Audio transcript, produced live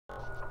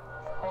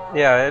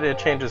Yeah, it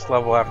changes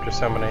level after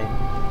so many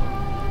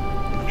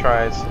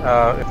tries.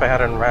 If I had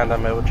it in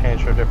random, it would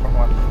change to a different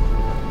one.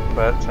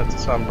 But since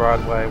it's on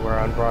Broadway, we're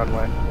on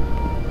Broadway.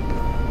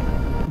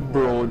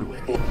 Broadway.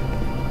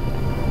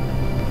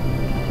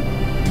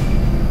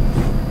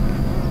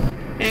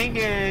 Hey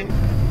gang!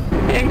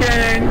 Hey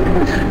gang!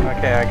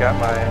 Okay, I got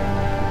my...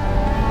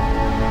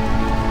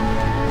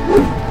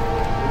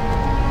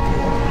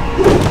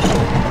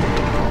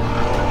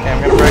 Okay, I'm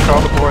gonna break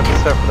all the boards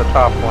except for the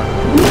top one.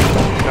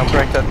 Don't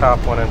break that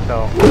top one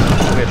until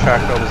we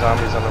attract all the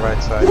zombies on the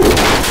right side.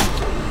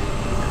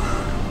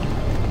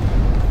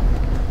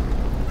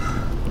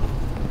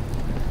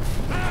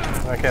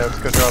 Okay, let's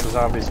go draw the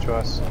zombies to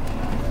us.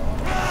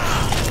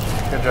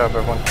 Good job,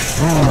 everyone.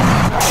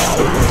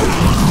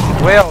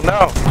 Whale,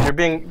 no! You're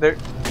being... there.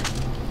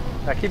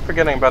 I keep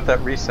forgetting about that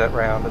reset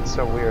round. It's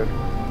so weird.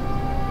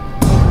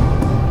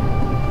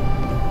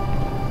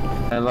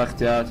 I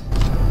lucked out.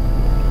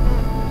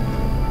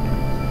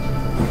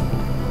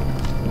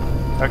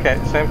 Okay,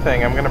 same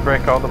thing. I'm gonna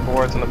break all the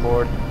boards on the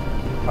board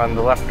on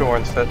the left door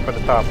instead for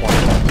the top one.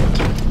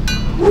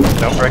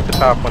 Don't break the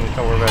top one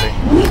until we're ready.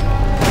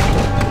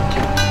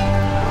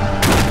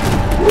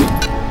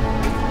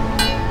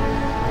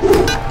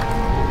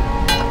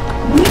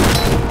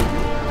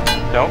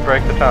 Don't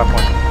break the top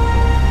one.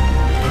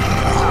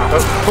 Oh,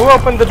 who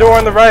opened the door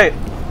on the right?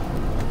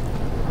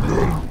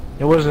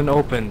 It wasn't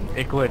open.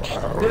 It glitched.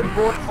 This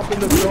boy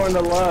opened the door on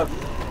the left.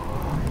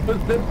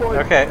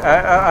 Okay,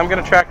 I'm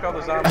gonna track all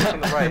the zombies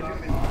on the right.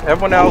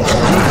 Everyone else...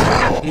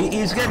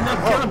 He's getting up.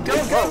 Go, go,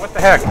 Whoa, go! what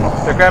the heck?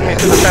 They're grabbing me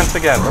through the fence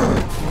again.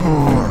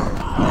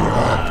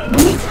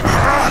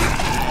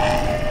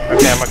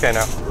 Okay, I'm okay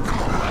now.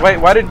 Wait,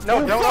 why did...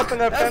 No, don't open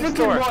that fence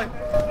door.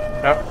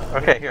 No,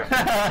 okay, here.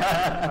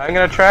 I'm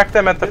gonna track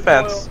them at the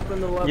fence.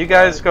 You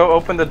guys go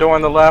open the door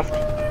on the left.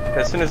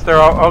 As soon as they're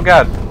all... Oh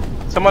god.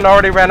 Someone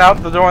already ran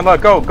out the door on the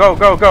left. Go, go,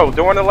 go, go.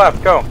 Door on the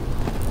left, go.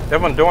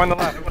 Everyone, door on the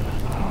left.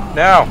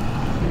 Now.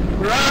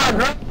 Run,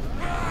 run.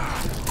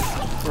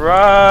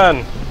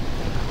 Run.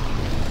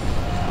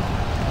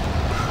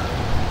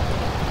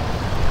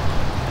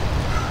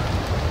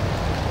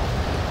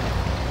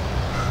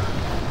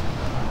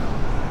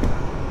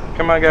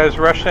 Come on guys,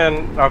 rush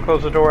in. I'll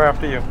close the door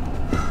after you.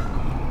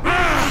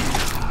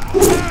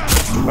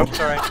 Oh,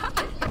 sorry.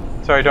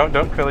 Sorry,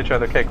 don't kill each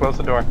other. Okay, close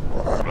the door.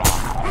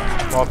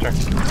 Walter.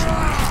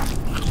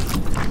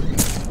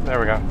 There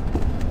we go.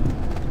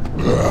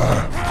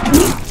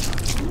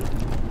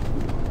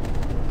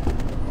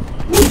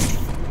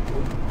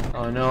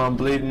 Oh no, I'm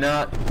bleeding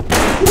out.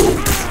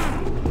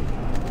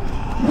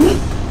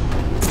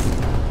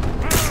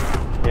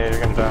 Yeah, you're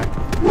gonna die.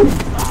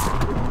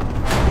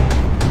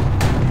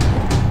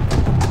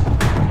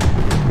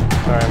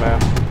 Sorry, man.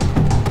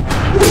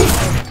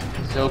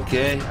 It's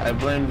okay, I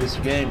blame this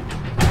game.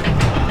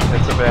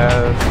 It's a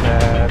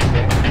bad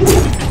game.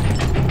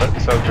 But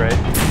so great.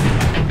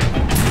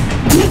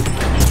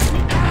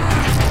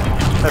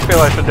 I feel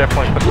I should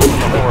definitely put this in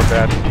the horror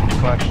bad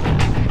collection.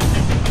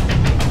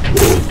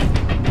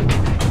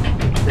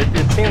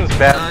 It seems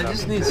bad. I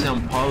just need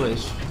some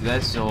polish,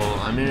 that's all.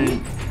 I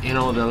mean, you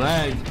know, the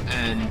lag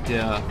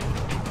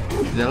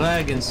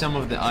and some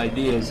of the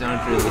ideas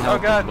aren't really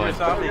helping. Oh god, your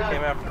zombie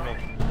came after me.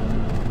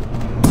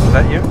 Is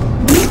that you?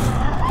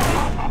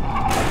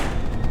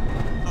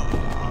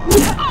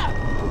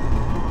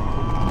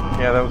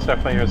 Yeah, that was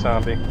definitely your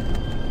zombie.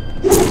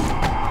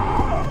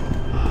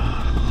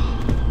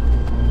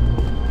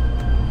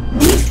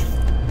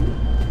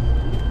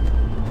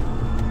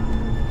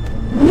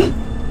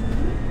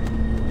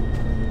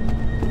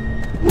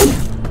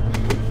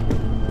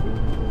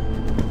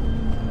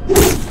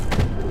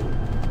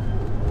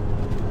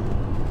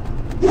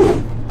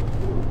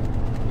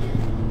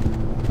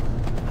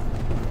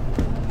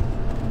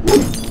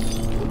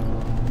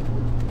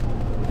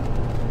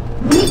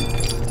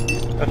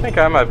 I think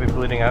I might be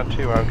bleeding out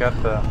too. I've got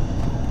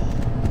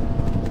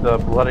the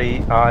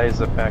bloody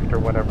eyes effect or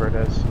whatever it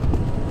is.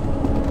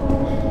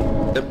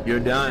 Yep, you're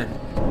dying.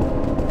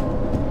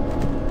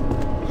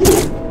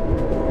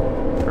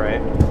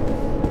 Great.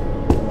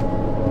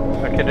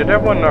 Okay, did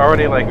everyone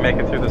already like make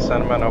it through the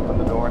cinema and open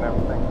the door and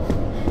everything?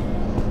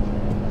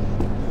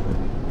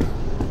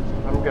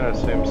 I'm gonna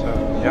assume so.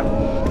 Yep.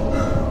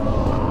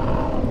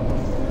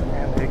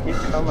 And they keep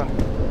coming.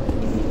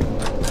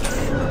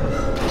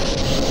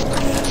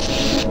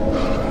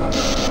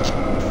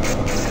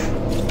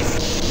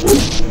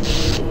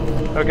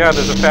 Oh god,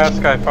 there's a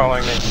fast guy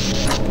following me.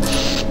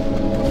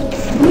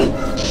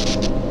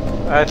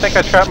 I think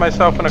I trapped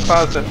myself in a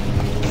closet.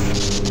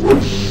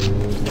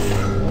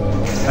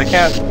 I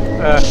can't,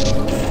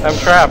 I'm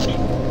trapped.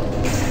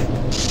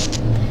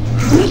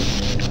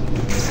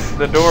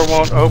 The door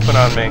won't open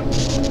on me.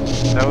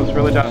 That was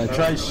really dumb.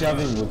 Try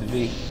shoving with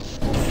V.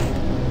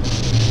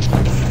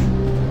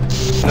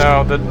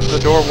 No, the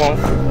door won't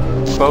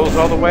close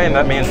all the way, and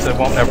that means it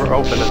won't ever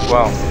open as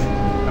well.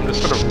 I'm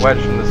just sort of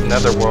wedged in this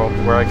netherworld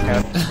where I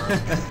can't...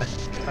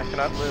 I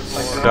cannot live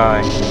or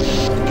die.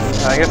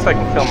 I guess I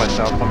can kill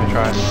myself. Let me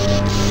try.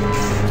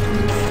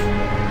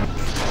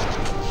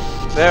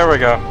 There we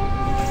go.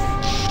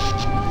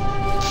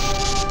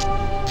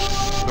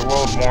 The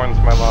world mourns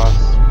my loss.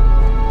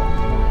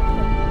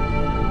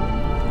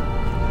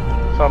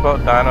 It's all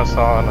about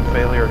Dinosaur and a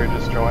failure who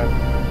just joined.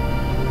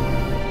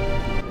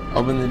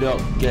 Open the door,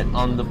 get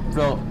on the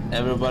floor,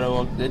 everybody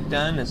walk the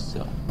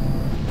dinosaur.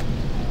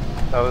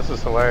 Oh, this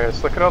is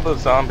hilarious. Look at all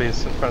those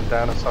zombies in front of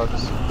Dinosaur.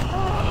 Just...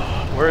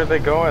 Where are they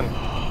going?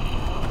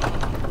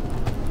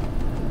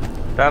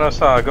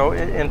 Dinosaur, go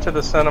into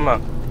the cinema.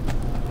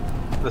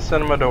 The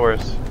cinema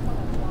doors.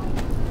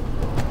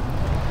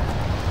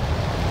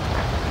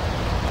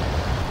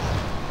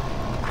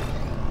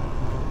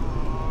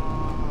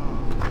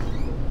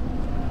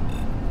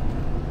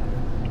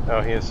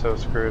 Oh, he is so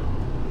screwed.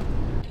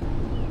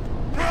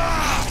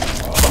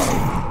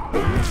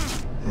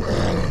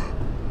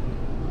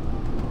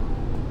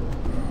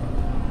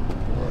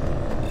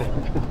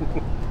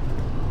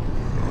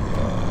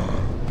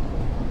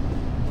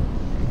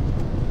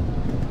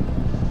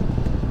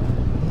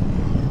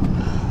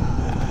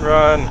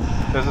 Run!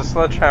 There's a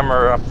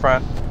sledgehammer up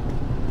front,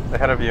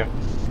 ahead of you,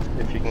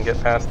 if you can get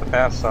past the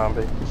fast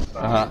zombie.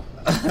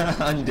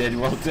 Undead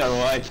walked out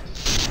away.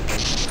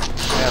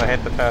 Man, I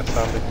hate the fast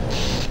zombie.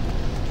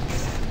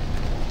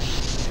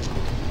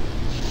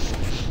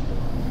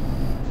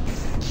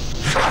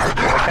 I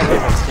can't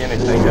even see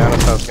anything.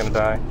 Dinosaur's gonna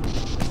die.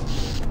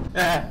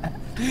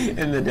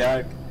 In the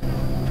dark.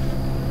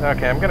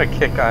 Okay, I'm gonna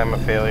kick I'm a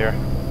failure.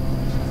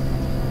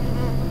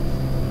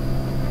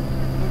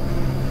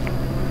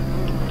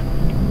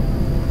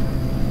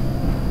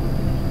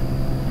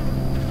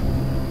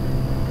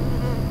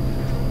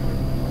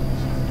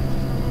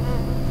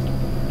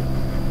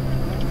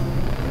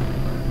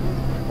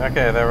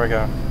 Okay, there we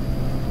go.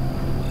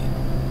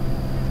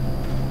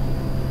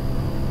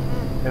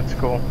 It's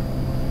cool.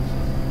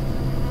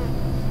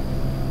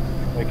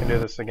 We can do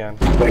this again.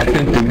 I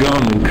think the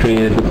gun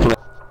created the play.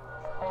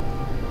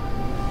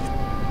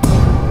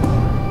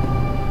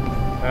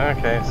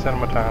 Okay,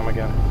 cinema time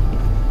again.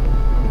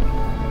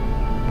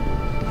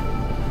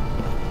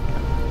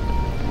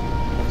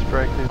 Let's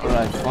break these.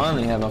 Alright,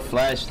 finally have a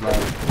flashlight.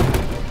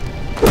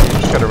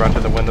 Just gotta run to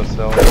the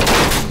windowsill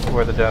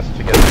or the desk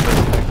to get the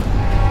first thing.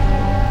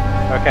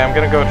 Okay, I'm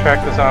gonna go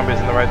track the zombies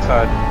on the right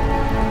side.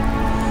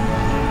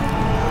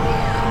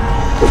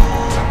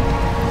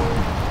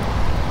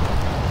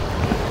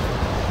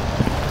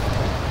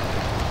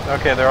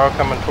 Okay, they're all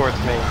coming towards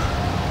me.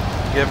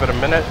 Give it a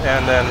minute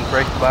and then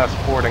break the last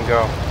board and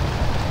go.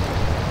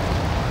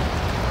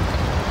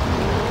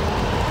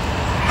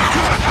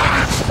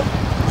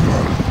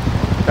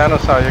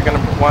 Dinosaur, you're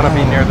gonna want to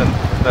be near the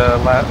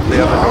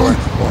other door.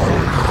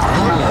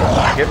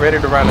 Get ready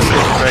to run and see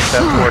if you break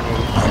that board.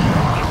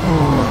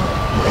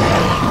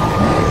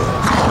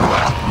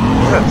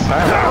 Good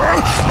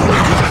silence.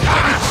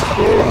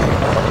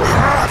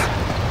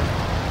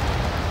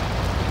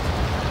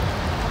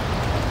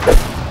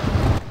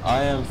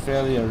 I am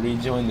failure,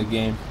 rejoin the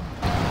game.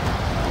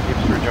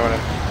 Keeps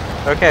rejoining.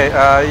 Okay,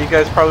 you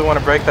guys probably want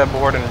to break that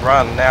board and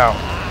run now.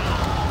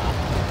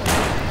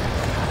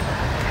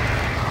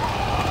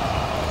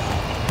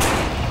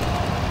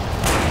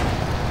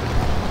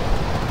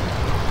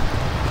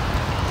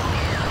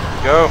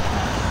 Go.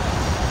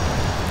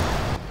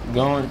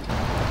 Going.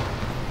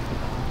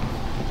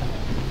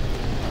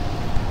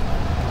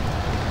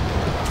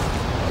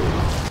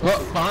 Oh,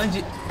 behind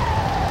you.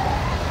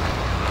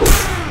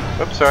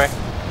 Oops, sorry.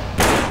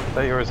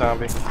 Thought you were a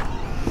zombie.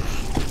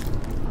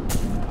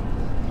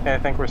 Okay, I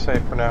think we're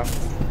safe for now.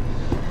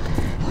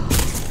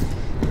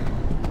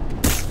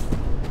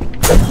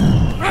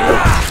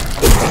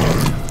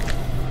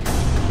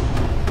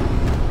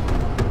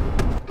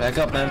 Back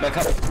up, man, back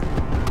up.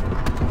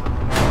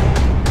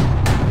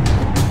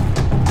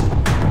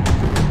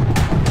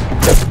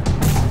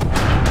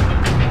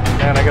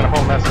 Man, I got a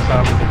whole mess of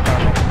zombies in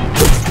front of me.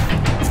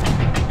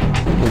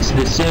 It's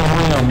the same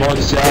way on both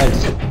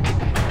sides.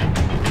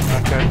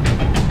 Okay.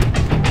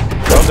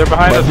 Oh, they're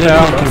behind us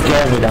now.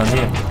 Down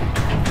here.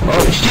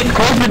 Oh shit,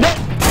 close the door!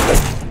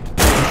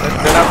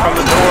 They're not from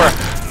the door.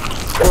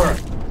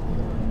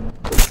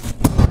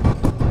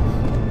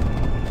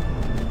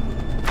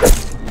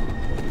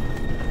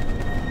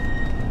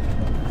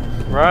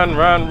 Run,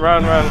 run,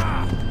 run, run.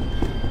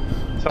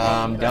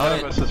 Someone down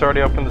of us has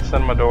already opened the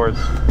cinema doors.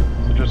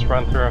 So just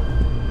run through.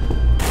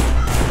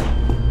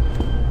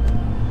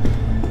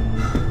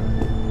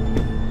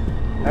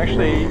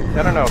 Actually,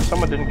 I don't know. If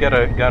someone didn't get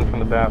a gun from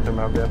the bathroom,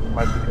 it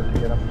might be good to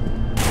get them.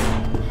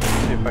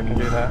 See if I can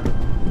do that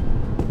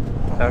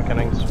without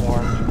getting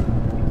swarmed.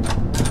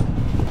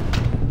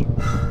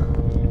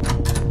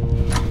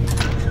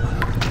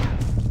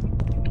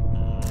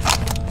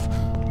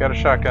 Got a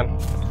shotgun.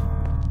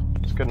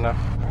 It's good enough.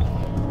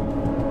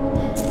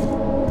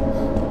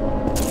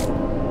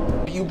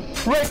 You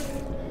prick!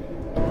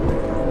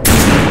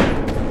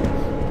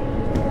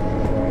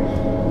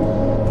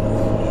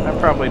 I'm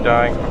probably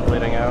dying from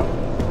bleeding out.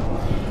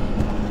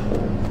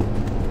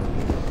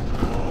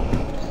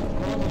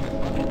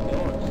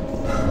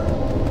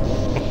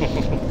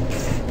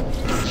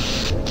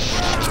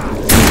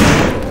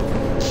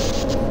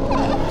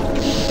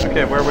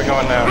 Okay, where are we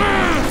going now?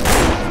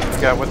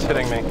 God, what's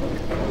hitting me?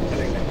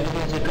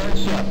 There's a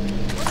gunshot.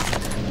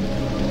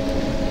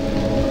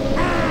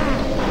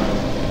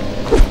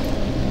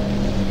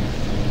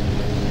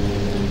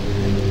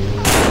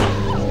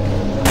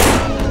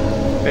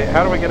 Wait,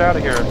 how do we get out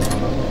of here?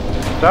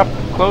 Stop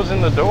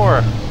closing the door.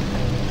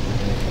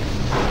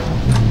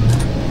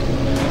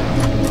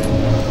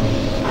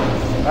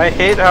 I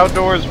hate how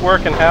doors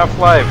work in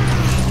Half-Life.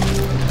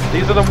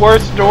 These are the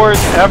worst doors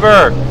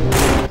ever.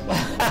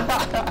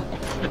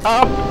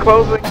 Stop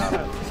closing it.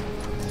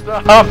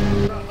 Stop.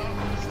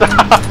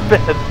 Stop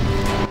it.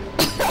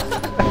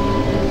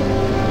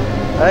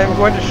 I am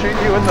going to shoot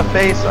you in the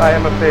face. I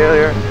am a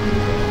failure.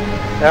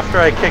 After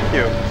I kick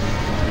you.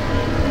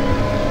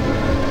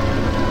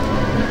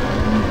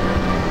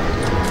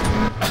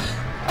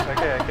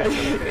 Okay, I kicked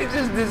you. It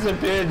just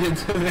disappeared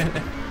into the...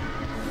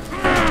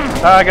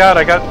 Oh god,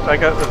 I got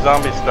the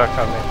zombie stuck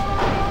on me.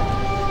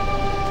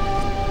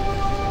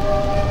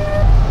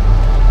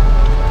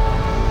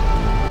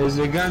 There's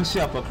a gun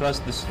shop across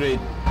the street.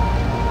 I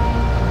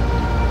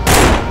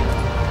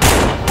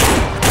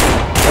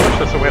wish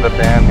there's a way to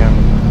ban him.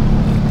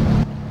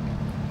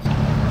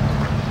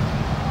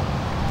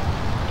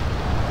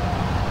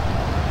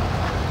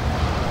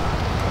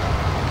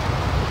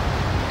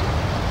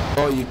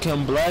 Oh, you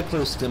can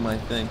blacklist him, I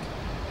think.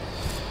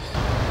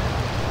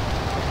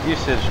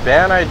 Usage,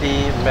 ban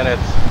ID,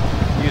 minutes,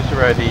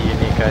 user ID,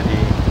 unique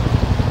ID.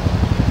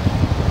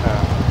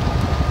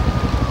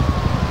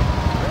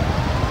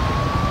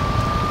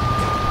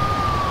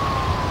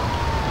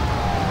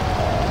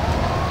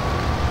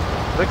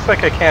 Looks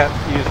like I can't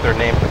use their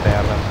name to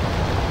ban them.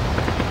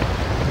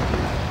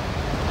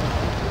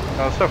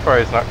 Well, so far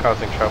he's not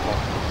causing trouble.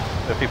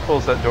 If he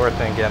pulls that door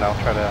thing again, I'll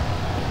try to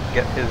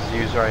get his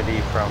user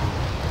ID from,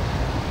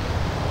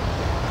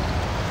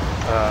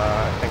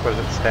 I think, what is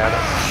it, status?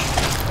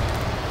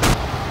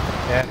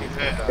 Yeah, he's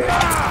gonna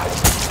die.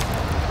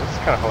 This is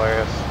kind of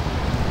hilarious.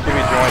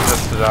 Jimmy joins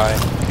us to die.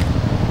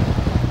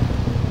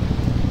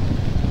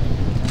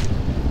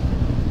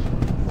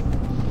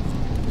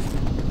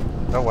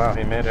 Oh wow,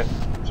 he made it.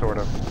 Sort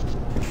of.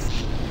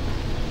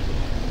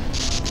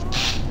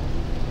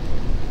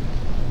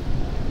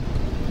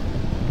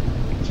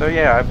 So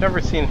yeah, I've never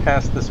seen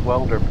past this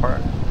welder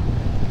part.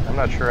 I'm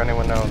not sure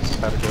anyone knows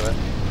how to do it.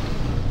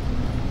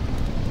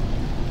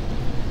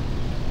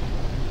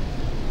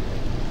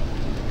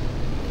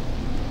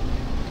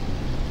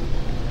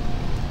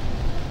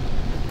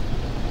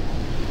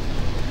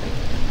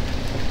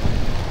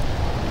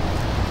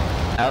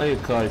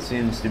 Alucard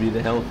seems to be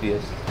the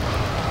healthiest.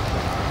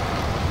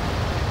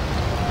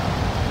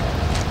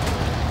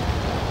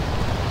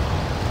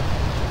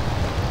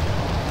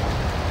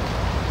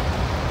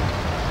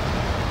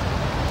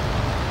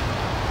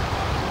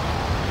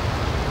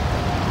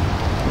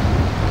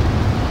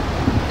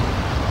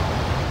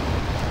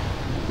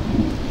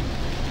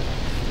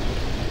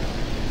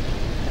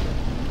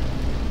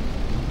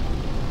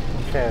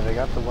 Okay, they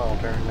got the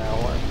welder, now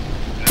what?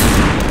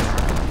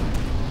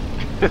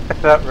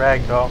 That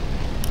ragdoll.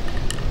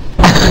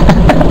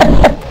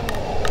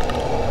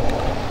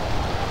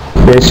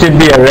 There should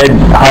be a red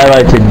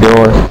highlighted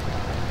door.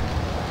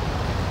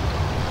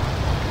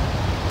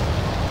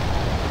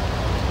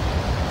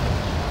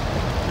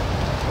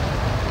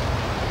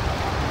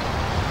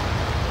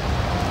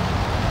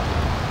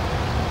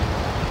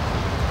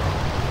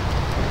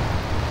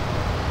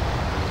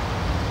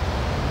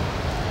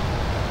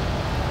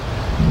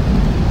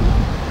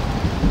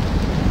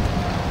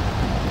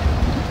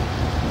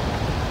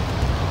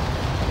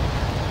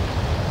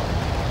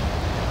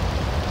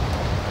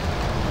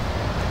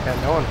 Can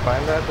no one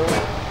find that door?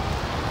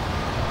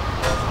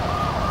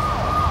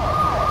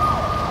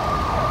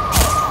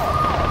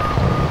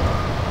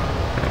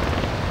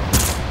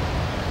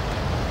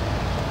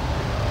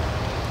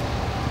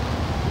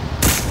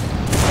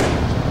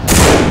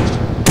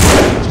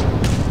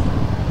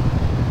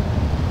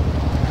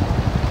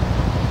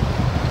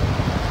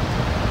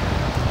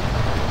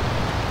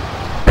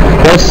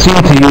 Press C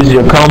to use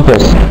your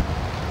compass.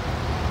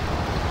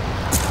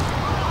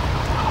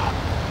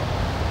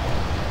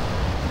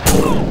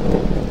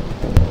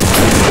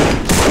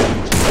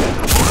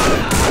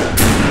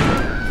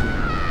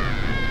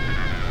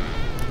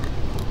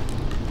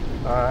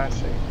 I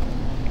see.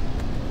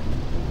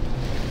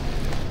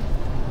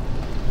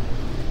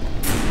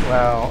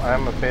 Well,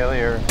 I'm a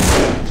failure.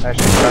 I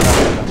should run up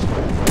with them.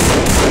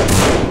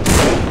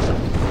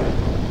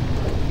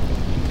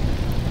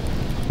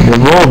 The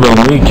roll been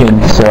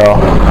weakened, so,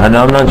 and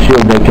I'm not sure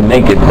if they can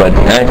make it, but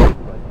hey.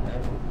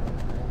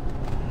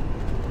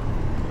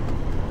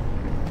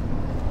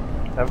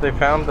 Have they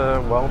found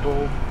the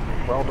weldable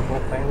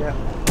thing yet?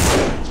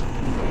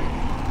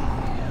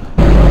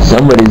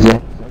 Somebody's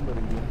in.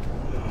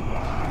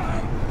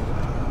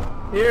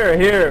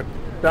 Here,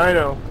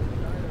 Dino.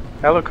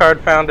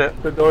 Alucard found it.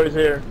 The door's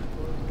here.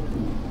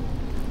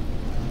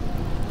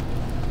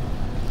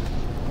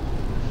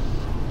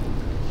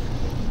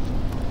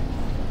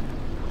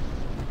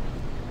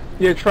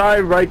 Yeah, try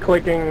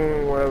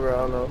right-clicking, whatever, I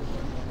don't know.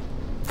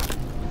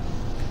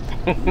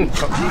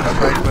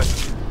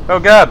 Oh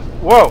god!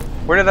 Whoa!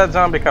 Where did that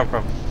zombie come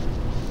from?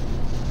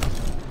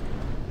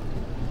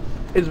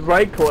 It's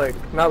right click,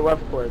 not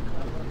left click.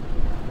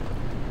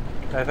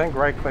 I think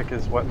right click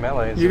is what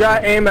melee is. You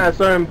gotta aim at a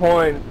certain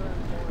point,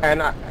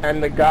 and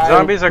the guy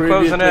Zombies who are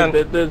closing previously in.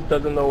 did this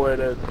doesn't know where it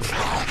is.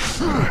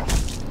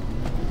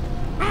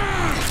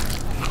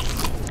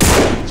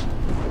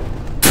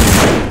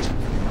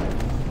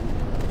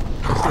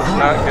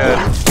 Not good.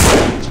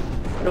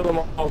 Kill them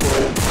all,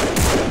 please.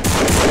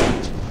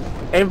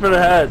 Aim for the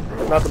head,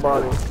 not the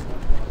body.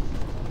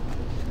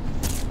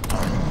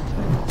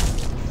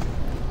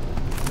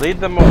 Lead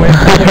them away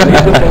from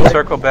you and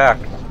circle back.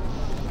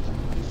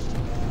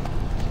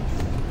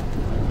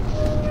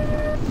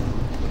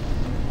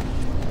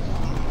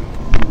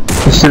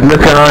 You should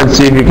look around and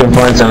see if you can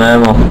find some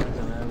ammo.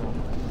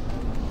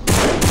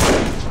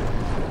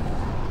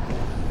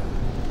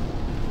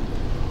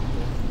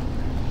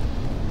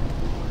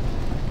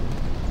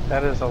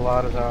 That is a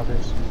lot of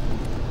zombies.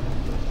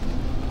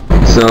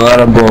 It's a lot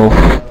of both.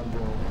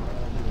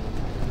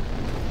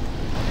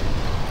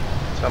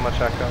 So much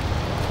echo.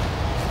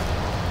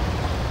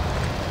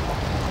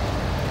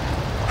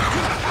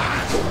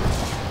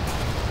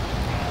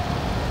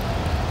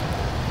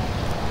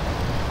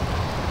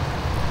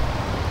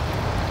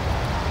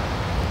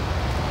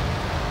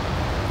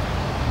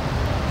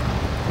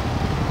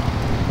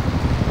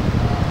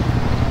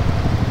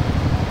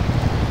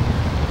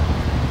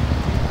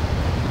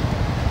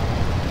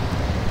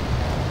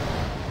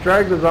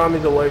 Drag the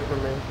zombies away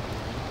from me,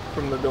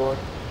 from the door.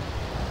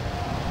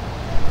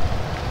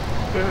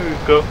 There you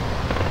go.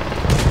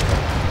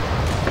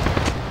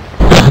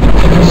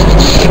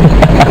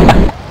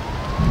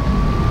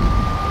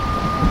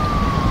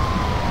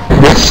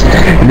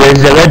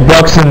 There's a red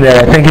box in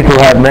there. I think it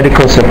will have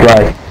medical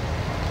supply.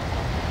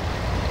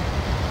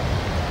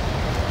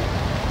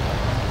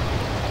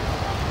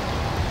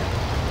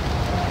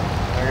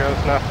 There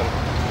goes nothing.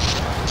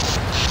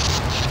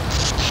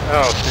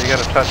 Oh, so you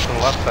gotta touch the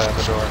left side of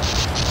the door.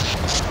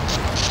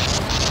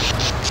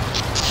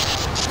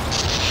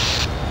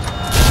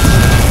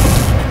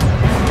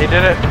 He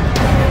did it!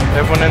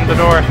 Everyone in the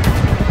door.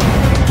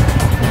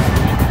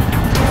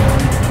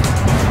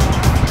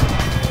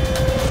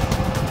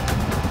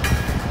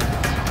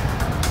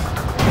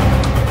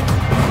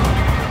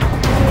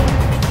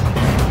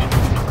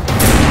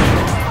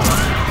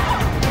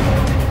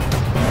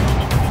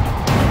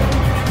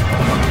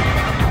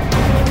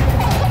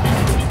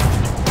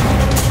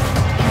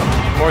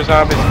 More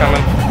zombies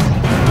coming.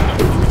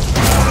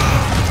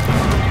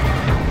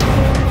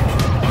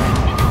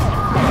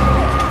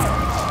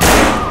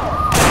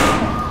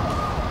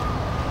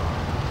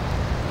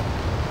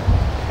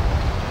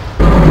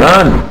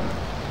 Run!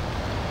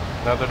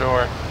 Another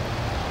door.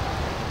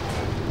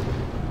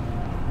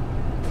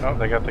 Oh,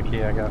 they got the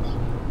key, I guess.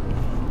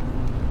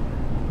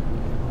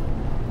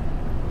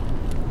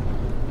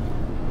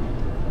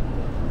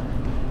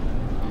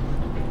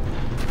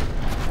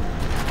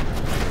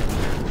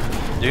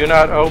 Do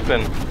not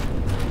open.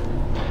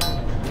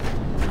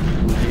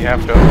 You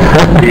have to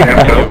open. You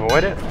have to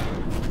avoid it?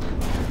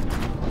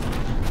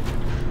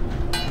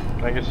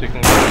 I guess you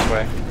can go this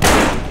way.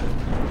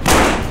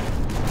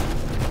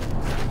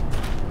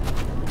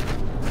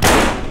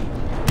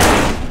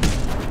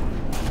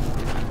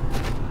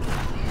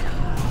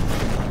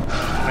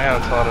 Man,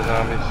 that's a lot of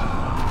zombies.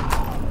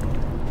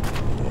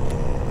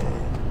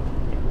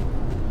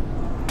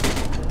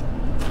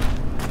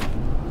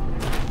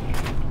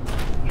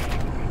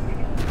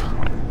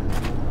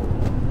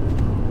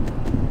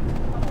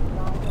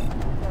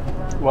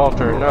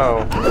 Walter,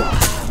 no.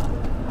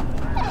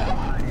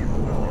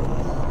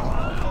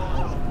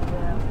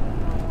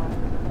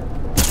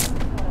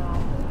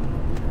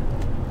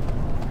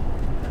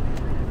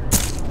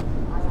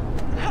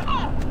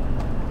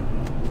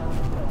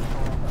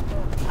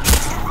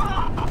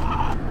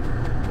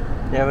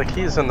 Yeah, the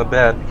key's in the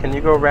bed. Can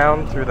you go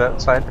around through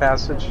that side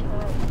passage?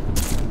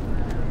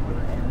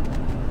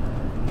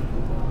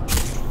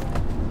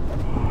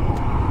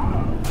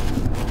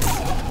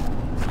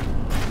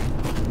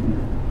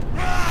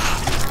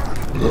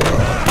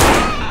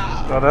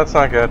 Oh, that's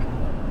not good.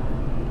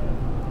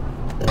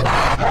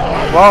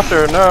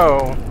 Walter,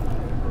 no!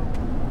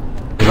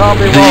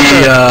 Zombie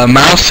Walter! The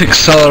mouse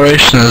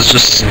acceleration is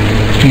just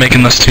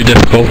making this too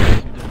difficult.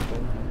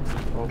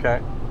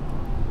 Okay.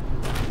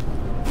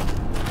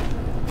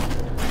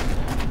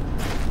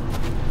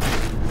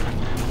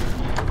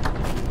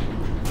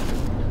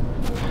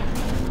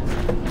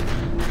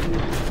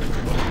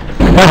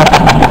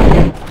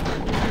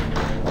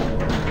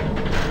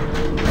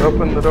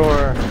 Open the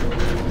door.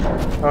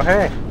 Oh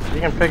hey,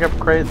 you can pick up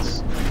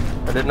crates.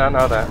 I did not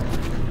know that.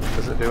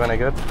 Does it do any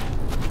good?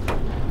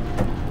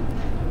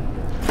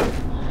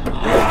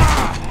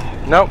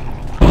 Nope.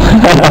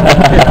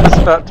 It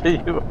does not do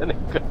you any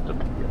good to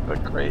pick up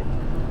a crate.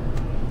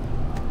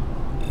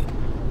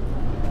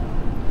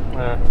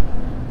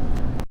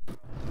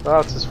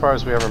 Well, it's as far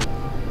as we ever...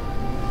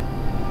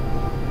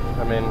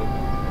 I mean,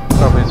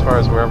 probably as far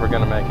as we're ever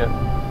gonna make it.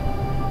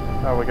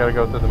 Oh, we gotta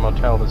go through the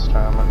motel this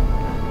time.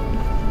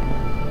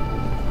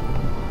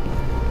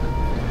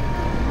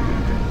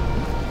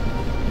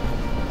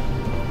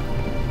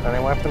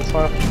 Any weapons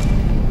left?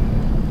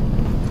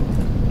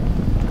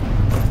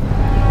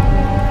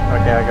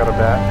 Okay, I got a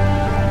bat.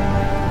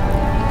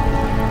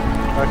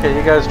 Okay,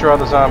 you guys draw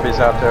the zombies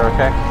out there,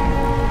 okay?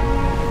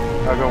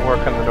 I'll go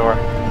work on the door.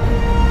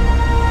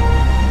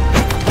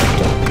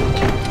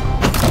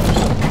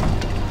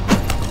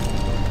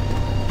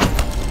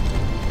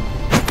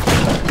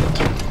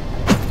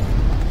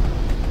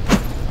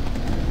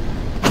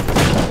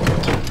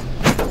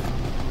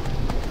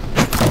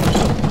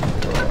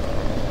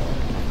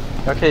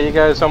 Okay, you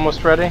guys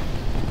almost ready?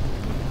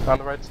 On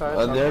the right side?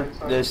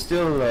 They're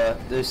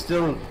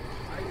still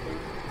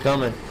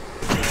coming.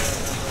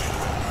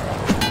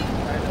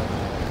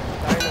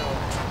 I know.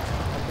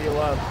 I'll be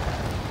left.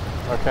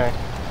 Okay.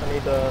 I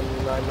need the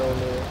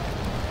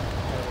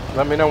 9mm.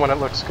 Let me know when it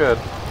looks good.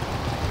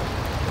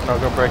 And I'll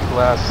go break the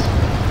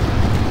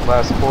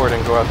last board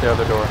and go out the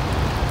other door.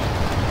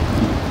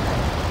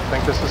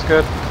 Think this is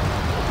good?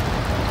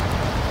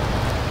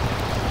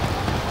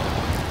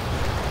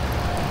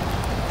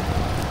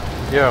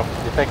 Yo,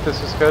 you think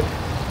this is good?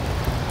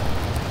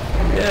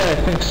 Yeah, I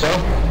think so.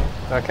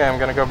 Okay, I'm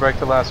gonna go break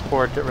the last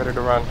board, get ready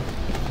to run.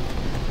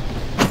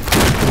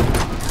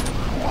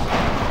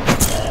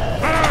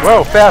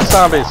 Whoa, fast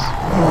zombies!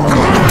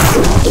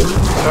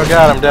 Oh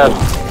god, I'm dead.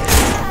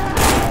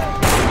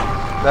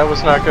 That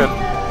was not good.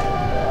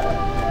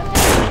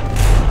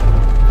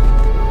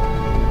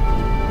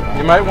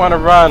 You might want to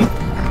run.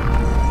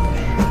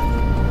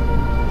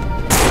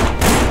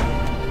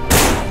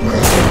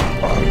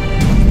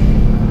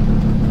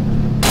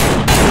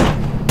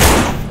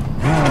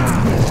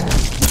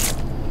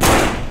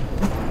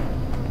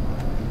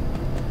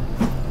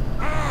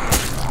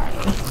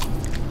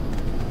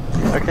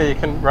 Okay, you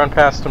can run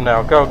past them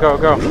now. Go, go,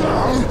 go.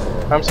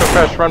 I'm so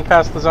fresh. Run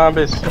past the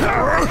zombies.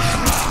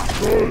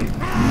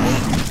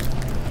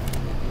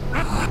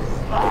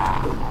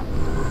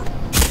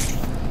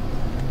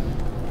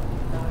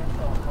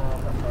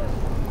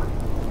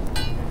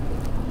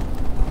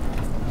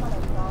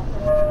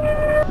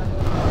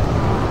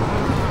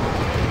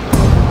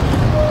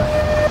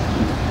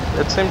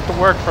 It seemed to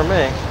work for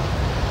me.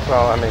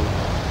 Well, I mean,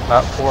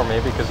 not for me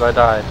because I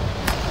died.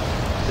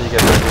 So you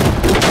get ready.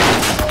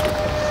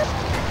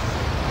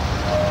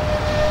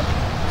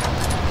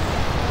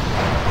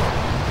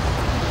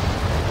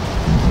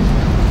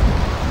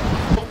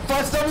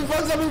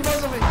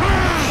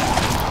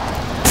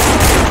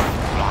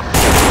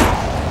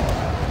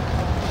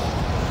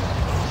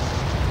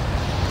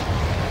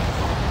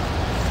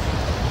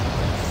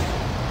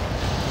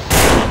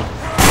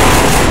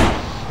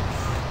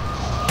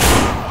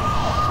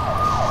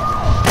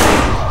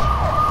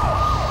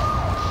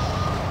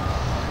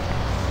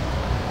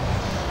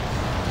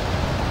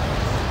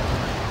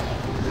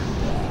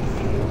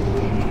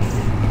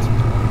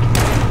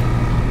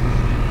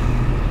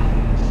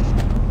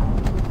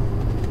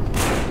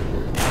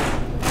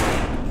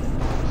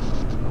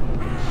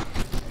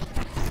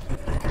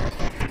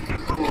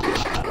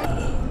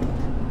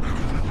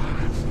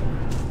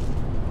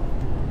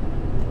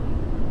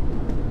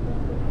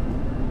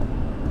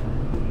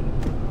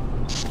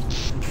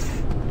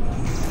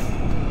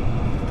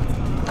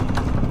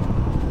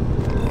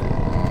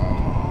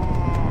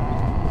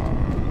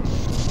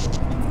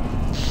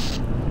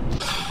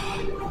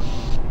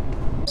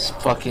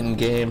 Fucking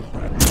game.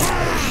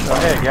 Oh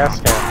hey, gas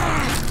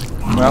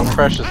can. Well,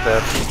 Fresh is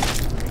dead.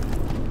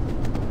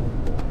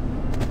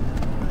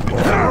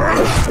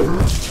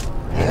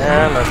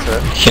 And that's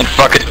it.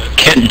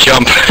 Can't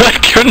jump. I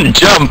couldn't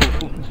jump.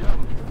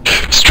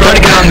 I was trying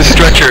to get on the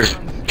stretcher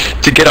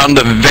to get on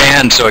the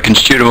van so I can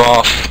shoot them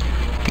off.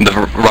 The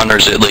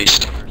runners at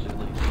least.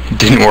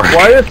 Didn't work.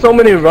 Why are so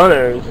many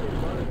runners?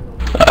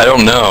 I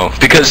don't know.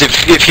 Because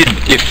if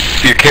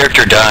your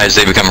character dies,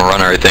 they become a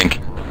runner, I think.